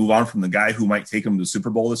ready to move on from the guy who might take him to the Super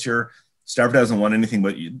Bowl this year. Stafford hasn't won anything,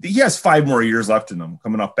 but he has 5 more years left in him,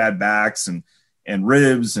 coming off bad backs, and and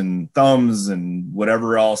ribs and thumbs and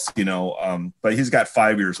whatever else, but he's got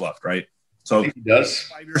 5 years left, right? So I think he does.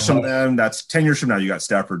 5 years from then, that's 10 years from now, you got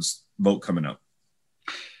Stafford's vote coming up.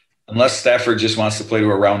 Unless Stafford just wants to play to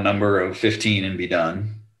a round number of 15 and be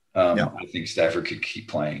done. I think Stafford could keep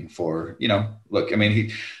playing for, look, I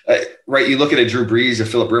mean, right. You look at a Drew Brees, a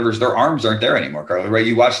Phillip Rivers, their arms aren't there anymore, Carly, right?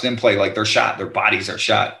 You watch them play like they're shot, their bodies are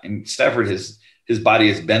shot. And Stafford, his body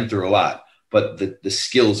has been through a lot, but the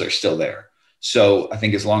skills are still there. So I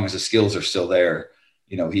think as long as the skills are still there,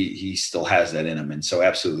 he still has that in him. And so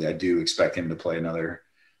absolutely, I do expect him to play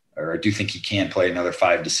I do think he can play another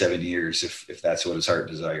 5 to 7 years if that's what his heart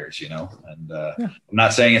desires, and I'm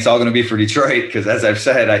not saying it's all going to be for Detroit, because as I've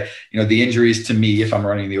said, the injuries to me, if I'm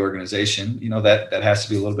running the organization, that has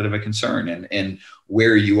to be a little bit of a concern, and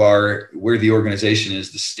where the organization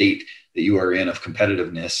is, the state that you are in of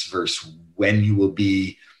competitiveness versus when you will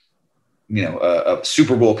be, a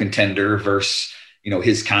Super Bowl contender versus,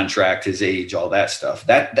 his contract, his age, all that stuff.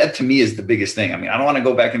 That to me is the biggest thing. I mean, I don't want to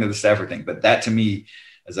go back into the Stafford thing, but that to me,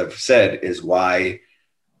 as I've said, is why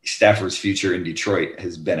Stafford's future in Detroit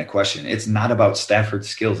has been a question. It's not about Stafford's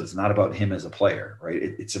skills. It's not about him as a player, right?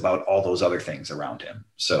 It's about all those other things around him.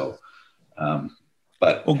 So,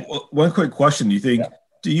 one quick question.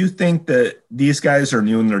 Do you think that these guys are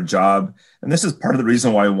new in their job? And this is part of the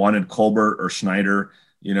reason why I wanted Colbert or Schneider,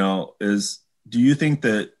 is do you think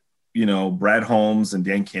that, Brad Holmes and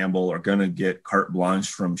Dan Campbell are going to get carte blanche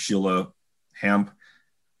from Sheila Hamp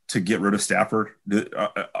to get rid of Stafford?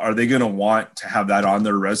 Are they going to want to have that on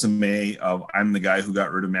their resume of, I'm the guy who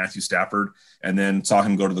got rid of Matthew Stafford, and then saw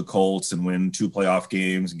him go to the Colts and win 2 playoff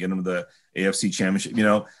games and get him to the AFC Championship?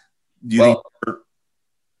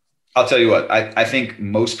 I'll tell you what, I think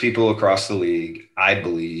most people across the league, I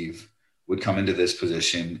believe, would come into this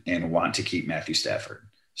position and want to keep Matthew Stafford.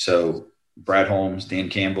 So Brad Holmes, Dan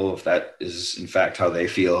Campbell, if that is in fact how they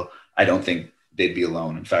feel, I don't think they'd be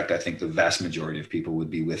alone. In fact, I think the vast majority of people would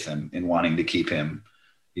be with him in wanting to keep him,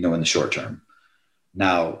 in the short term.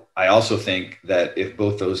 Now, I also think that if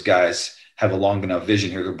both those guys have a long enough vision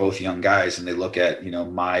here, they're both young guys, and they look at,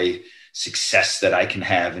 my success that I can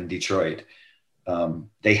have in Detroit,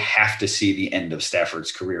 they have to see the end of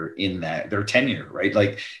Stafford's career in their tenure, right?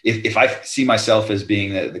 Like if I see myself as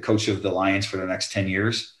being the coach of the Lions for the next 10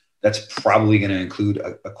 years, that's probably going to include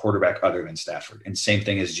a quarterback other than Stafford. And same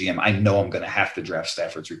thing as GM. I know I'm going to have to draft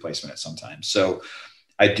Stafford's replacement at some time. So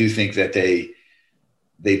I do think that they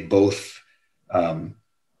both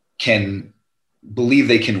can believe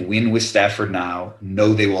they can win with Stafford now,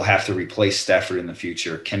 know they will have to replace Stafford in the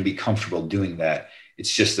future, can be comfortable doing that.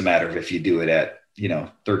 It's just a matter of if you do it at,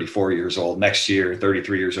 34 years old next year,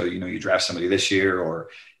 33 years old, you draft somebody this year, or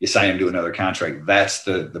you sign him to another contract. That's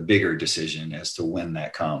the bigger decision as to when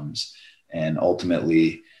that comes. And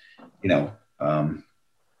ultimately, that's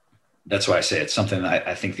why I say it's something that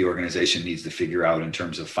I think the organization needs to figure out in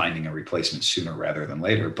terms of finding a replacement sooner rather than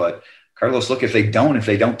later. But Carlos, look, if they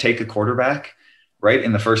don't take a quarterback right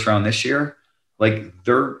in the first round this year, like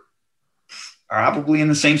they're probably in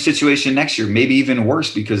the same situation next year, maybe even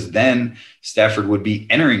worse, because then Stafford would be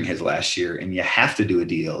entering his last year and you have to do a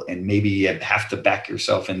deal. And maybe you have to back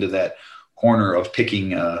yourself into that corner of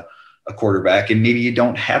picking a quarterback, and maybe you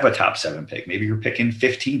don't have a top 7 pick. Maybe you're picking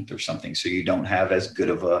 15th or something. So you don't have as good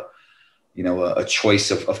of a choice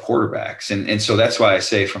of quarterbacks. And so that's why I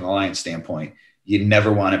say from the Lions standpoint, you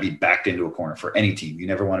never want to be backed into a corner for any team. You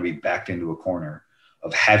never want to be backed into a corner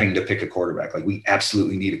of having to pick a quarterback. Like, we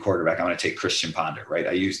absolutely need a quarterback. I'm going to take Christian Ponder, right?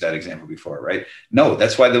 I used that example before, right? No,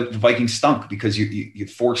 that's why the Vikings stunk, because you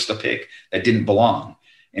forced a pick that didn't belong.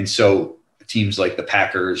 And so teams like the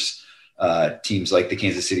Packers, teams like the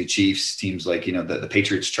Kansas City Chiefs, teams like, the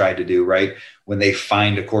Patriots tried to do, right? When they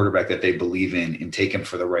find a quarterback that they believe in and take him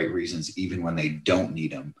for the right reasons, even when they don't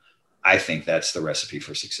need him, I think that's the recipe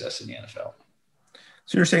for success in the NFL.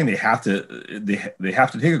 So you're saying they have to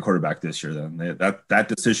take a quarterback this year, then that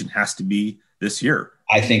decision has to be this year.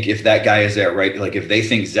 I think if that guy is there, right? Like if they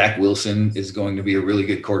think Zach Wilson is going to be a really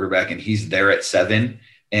good quarterback and he's there at 7,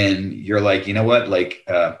 and you're like, you know what, like,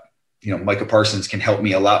 Micah Parsons can help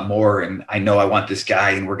me a lot more, and I know I want this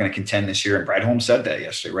guy, and we're going to contend this year. And Brad Holmes said that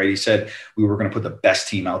yesterday, right? He said we were going to put the best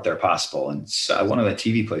team out there possible. And so one of the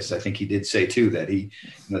TV places, I think he did say too that he,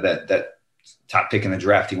 that top pick in the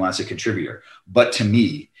draft, he wants a contributor. But to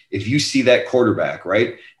me, if you see that quarterback,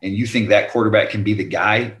 right, and you think that quarterback can be the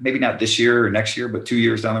guy, maybe not this year or next year, but 2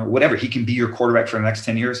 years down the road, whatever, he can be your quarterback for the next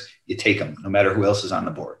 10 years, you take him, no matter who else is on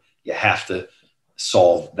the board. You have to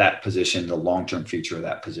solve that position, the long-term future of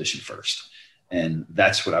that position first. And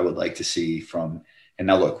that's what I would like to see from And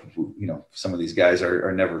now look, some of these guys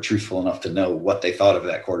are never truthful enough to know what they thought of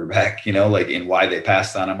that quarterback, and why they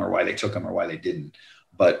passed on him or why they took him or why they didn't.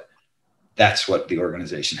 But that's what the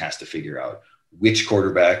organization has to figure out. Which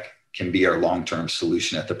quarterback can be our long-term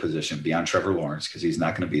solution at the position beyond Trevor Lawrence, because he's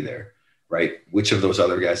not going to be there, right? Which of those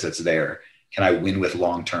other guys that's there can I win with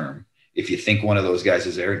long-term? If you think one of those guys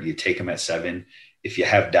is there, you take him at 7. If you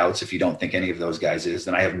have doubts, if you don't think any of those guys is,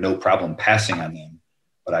 then I have no problem passing on them.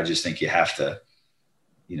 But I just think you have to,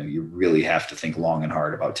 you really have to think long and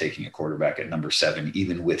hard about taking a quarterback at number 7,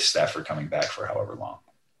 even with Stafford coming back for however long.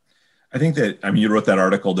 I think that, you wrote that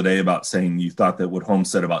article today about saying you thought that what Holmes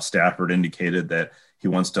said about Stafford indicated that he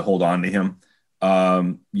wants to hold on to him.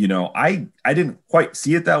 I didn't quite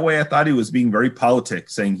see it that way. I thought he was being very politic,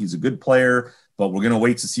 saying he's a good player, but we're going to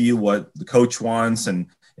wait to see what the coach wants. And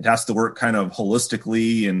it has to work kind of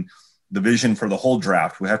holistically and the vision for the whole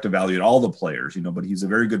draft. We have to evaluate all the players, but he's a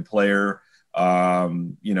very good player.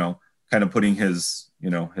 Kind of putting his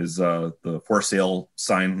the for sale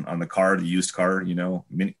sign on the car, the used car,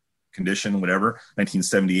 mint condition, whatever,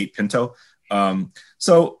 1978 Pinto.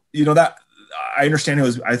 That I understand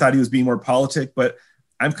I thought he was being more politic, but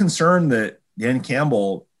I'm concerned that Dan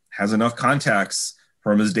Campbell has enough contacts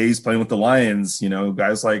from his days playing with the Lions,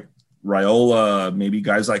 guys like Raiola, maybe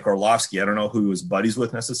guys like Orlovsky. I don't know who he was buddies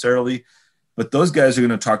with necessarily, but those guys are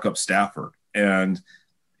going to talk up Stafford. And,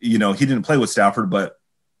 he didn't play with Stafford, but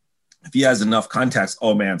if he has enough contacts,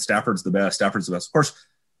 oh man, Stafford's the best. Of course,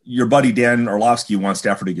 your buddy Dan Orlovsky wants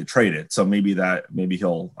Stafford to get traded. So maybe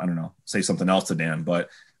he'll, I don't know, say something else to Dan, but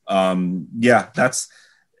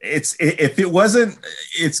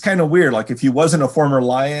it's kind of weird. Like if he wasn't a former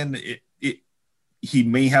Lion, he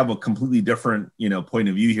may have a completely different, point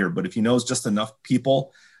of view here, but if he knows just enough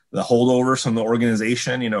people, the holdovers from the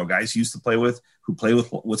organization, guys he used to play with, who play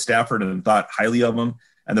with Stafford and thought highly of him.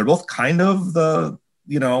 And they're both kind of the,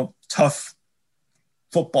 tough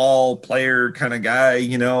football player kind of guy, I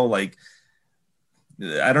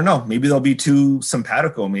don't know, maybe they'll be too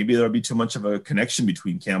simpatico. Maybe there'll be too much of a connection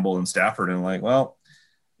between Campbell and Stafford and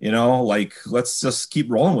let's just keep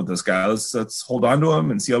rolling with this guy. Let's hold on to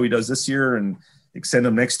him and see how he does this year and extend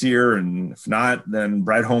him next year. And if not, then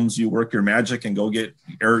Brad Holmes, you work your magic and go get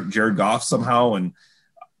Jared Goff somehow. And,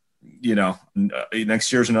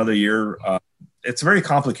 next year's another year. It's very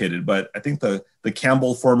complicated, but I think the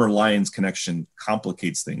Campbell former Lions connection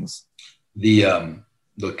complicates things.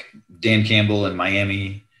 Look, Dan Campbell in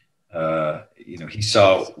Miami, he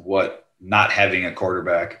saw what not having a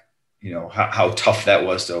quarterback, how tough that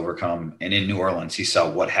was to overcome. And in New Orleans, he saw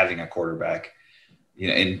what having a quarterback,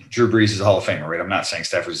 and Drew Brees is a Hall of Famer, right? I'm not saying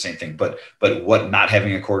Stafford's the same thing, but what not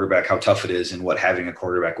having a quarterback, how tough it is, and what having a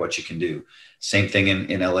quarterback, what you can do. Same thing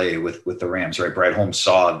in LA with the Rams, right? Brad Holmes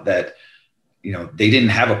saw that, they didn't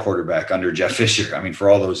have a quarterback under Jeff Fisher. I mean,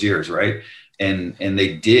 for all those years, right? And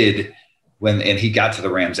they did and he got to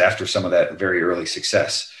the Rams after some of that very early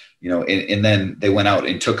success, and then they went out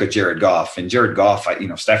and took a Jared Goff. And Jared Goff,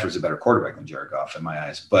 Stafford's a better quarterback than Jared Goff in my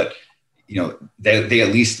eyes, but they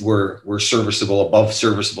at least were serviceable, above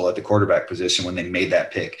serviceable at the quarterback position when they made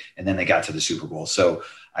that pick, and then they got to the Super Bowl. So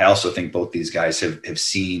I also think both these guys have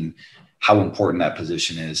seen how important that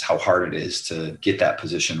position is, how hard it is to get that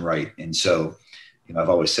position right. And so, I've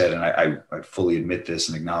always said, and I fully admit this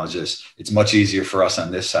and acknowledge this, it's much easier for us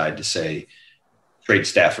on this side to say, trade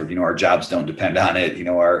Stafford, our jobs don't depend on it,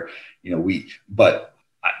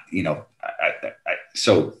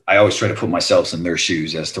 so I always try to put myself in their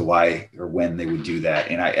shoes as to why or when they would do that.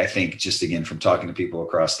 And I think just, again, from talking to people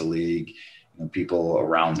across the league, people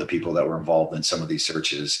around the people that were involved in some of these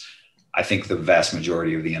searches, I think the vast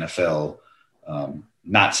majority of the NFL,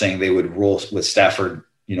 not saying they would roll with Stafford,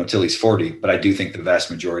 till he's 40, but I do think the vast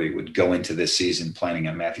majority would go into this season planning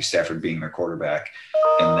on Matthew Stafford being their quarterback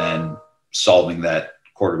and then solving that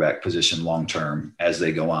quarterback position long-term as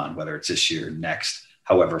they go on, whether it's this year, next,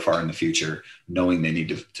 however far in the future, knowing they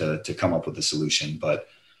need to come up with a solution. But,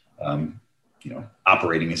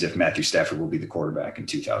 operating as if Matthew Stafford will be the quarterback in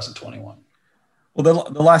 2021. Well,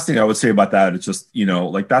 the last thing I would say about that is just,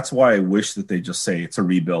 that's why I wish that they just say it's a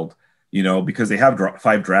rebuild, because they have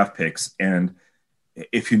 5 draft picks. And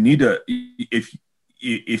if you need to,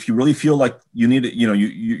 if you really feel like you need to,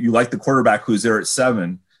 you like the quarterback who's there at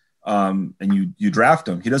 7, and you draft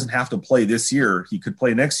him, he doesn't have to play this year. He could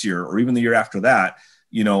play next year or even the year after that,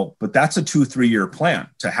 but that's a 2-3 year plan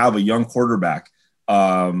to have a young quarterback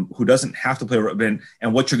who doesn't have to play.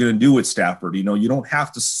 And what you're going to do with Stafford, you don't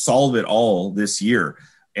have to solve it all this year.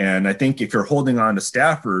 And I think if you're holding on to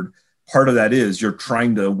Stafford, part of that is you're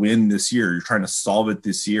trying to win this year. You're trying to solve it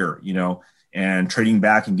this year, and trading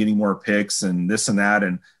back and getting more picks and this and that.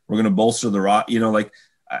 And we're going to bolster the rock. Like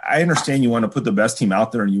I understand you want to put the best team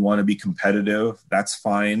out there and you want to be competitive. That's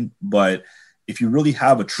fine. But if you really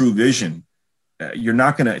have a true vision,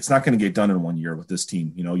 it's not going to get done in 1 year with this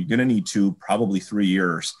team. You're going to need 2, probably 3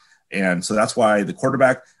 years. And so that's why the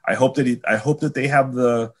quarterback, I hope that they have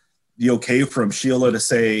the okay from Sheila to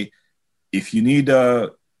say, if you need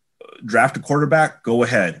to draft a quarterback, go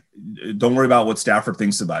ahead. Don't worry about what Stafford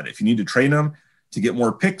thinks about it. If you need to train him to get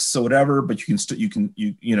more picks or whatever, but and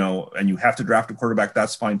you have to draft a quarterback,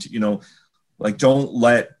 that's fine too. Like don't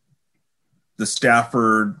let the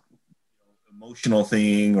Stafford emotional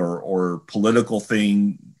thing or political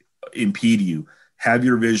thing impede you. Have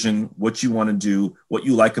your vision, what you want to do, what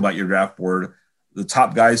you like about your draft board, the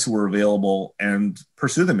top guys who are available, and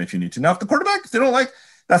pursue them if you need to. Now, if the quarterback, if they don't like,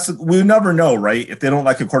 we never know, right? If they don't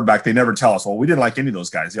like a quarterback, they never tell us, well, we didn't like any of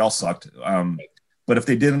those guys. They all sucked. But if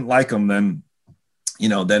they didn't like them, then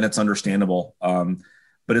it's understandable.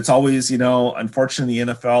 But it's always, unfortunately,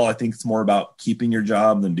 the NFL, I think it's more about keeping your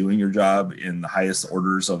job than doing your job in the highest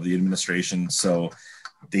orders of the administration. So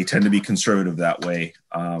they tend to be conservative that way.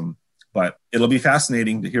 But it'll be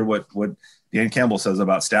fascinating to hear what Dan Campbell says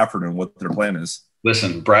about Stafford and what their plan is.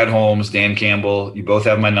 Listen, Brad Holmes, Dan Campbell, you both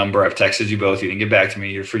have my number. I've texted you both. You didn't get back to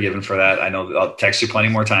me. You're forgiven for that. I know I'll text you plenty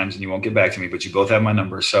more times and you won't get back to me, but you both have my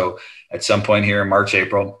number. So at some point here in March or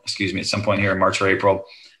April,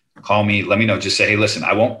 call me, let me know. Just say, hey, listen,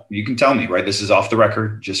 you can tell me, right? This is off the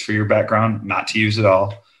record, just for your background, not to use it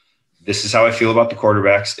all. This is how I feel about the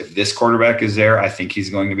quarterbacks. If this quarterback is there, I think he's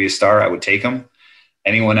going to be a star. I would take him.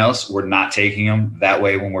 Anyone else, we're not taking them. That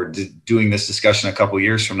way, when we're doing this discussion a couple of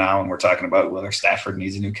years from now and we're talking about whether Stafford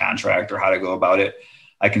needs a new contract or how to go about it,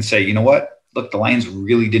 I can say, you know what? Look, the Lions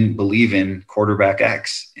really didn't believe in quarterback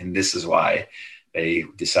X, and this is why they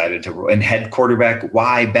decided to – and had quarterback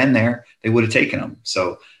Y been there, they would have taken him.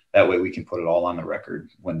 So that way we can put it all on the record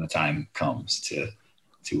when the time comes to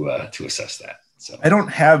assess that. So I don't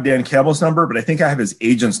have Dan Campbell's number, but I think I have his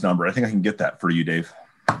agent's number. I think I can get that for you, Dave.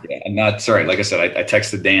 Yeah, I'm not sorry. Like I said, I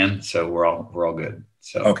texted Dan, so we're all good.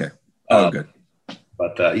 So okay, good.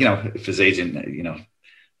 But if his agent,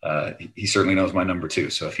 he certainly knows my number too.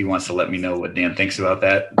 So if he wants to let me know what Dan thinks about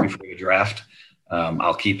that before the draft,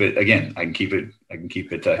 I'll keep it. Again, I can keep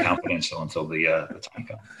it confidential until the time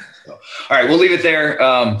comes. So, all right, we'll leave it there.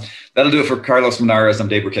 That'll do it for Carlos Menares. I'm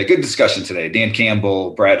Dave Burkett. Good discussion today. Dan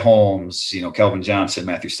Campbell, Brad Holmes, Kelvin Johnson,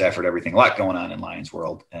 Matthew Stafford, everything. A lot going on in Lions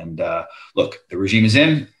world. And look, the regime is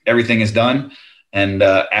in. Everything is done. And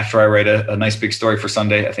after I write a nice big story for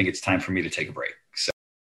Sunday, I think it's time for me to take a break.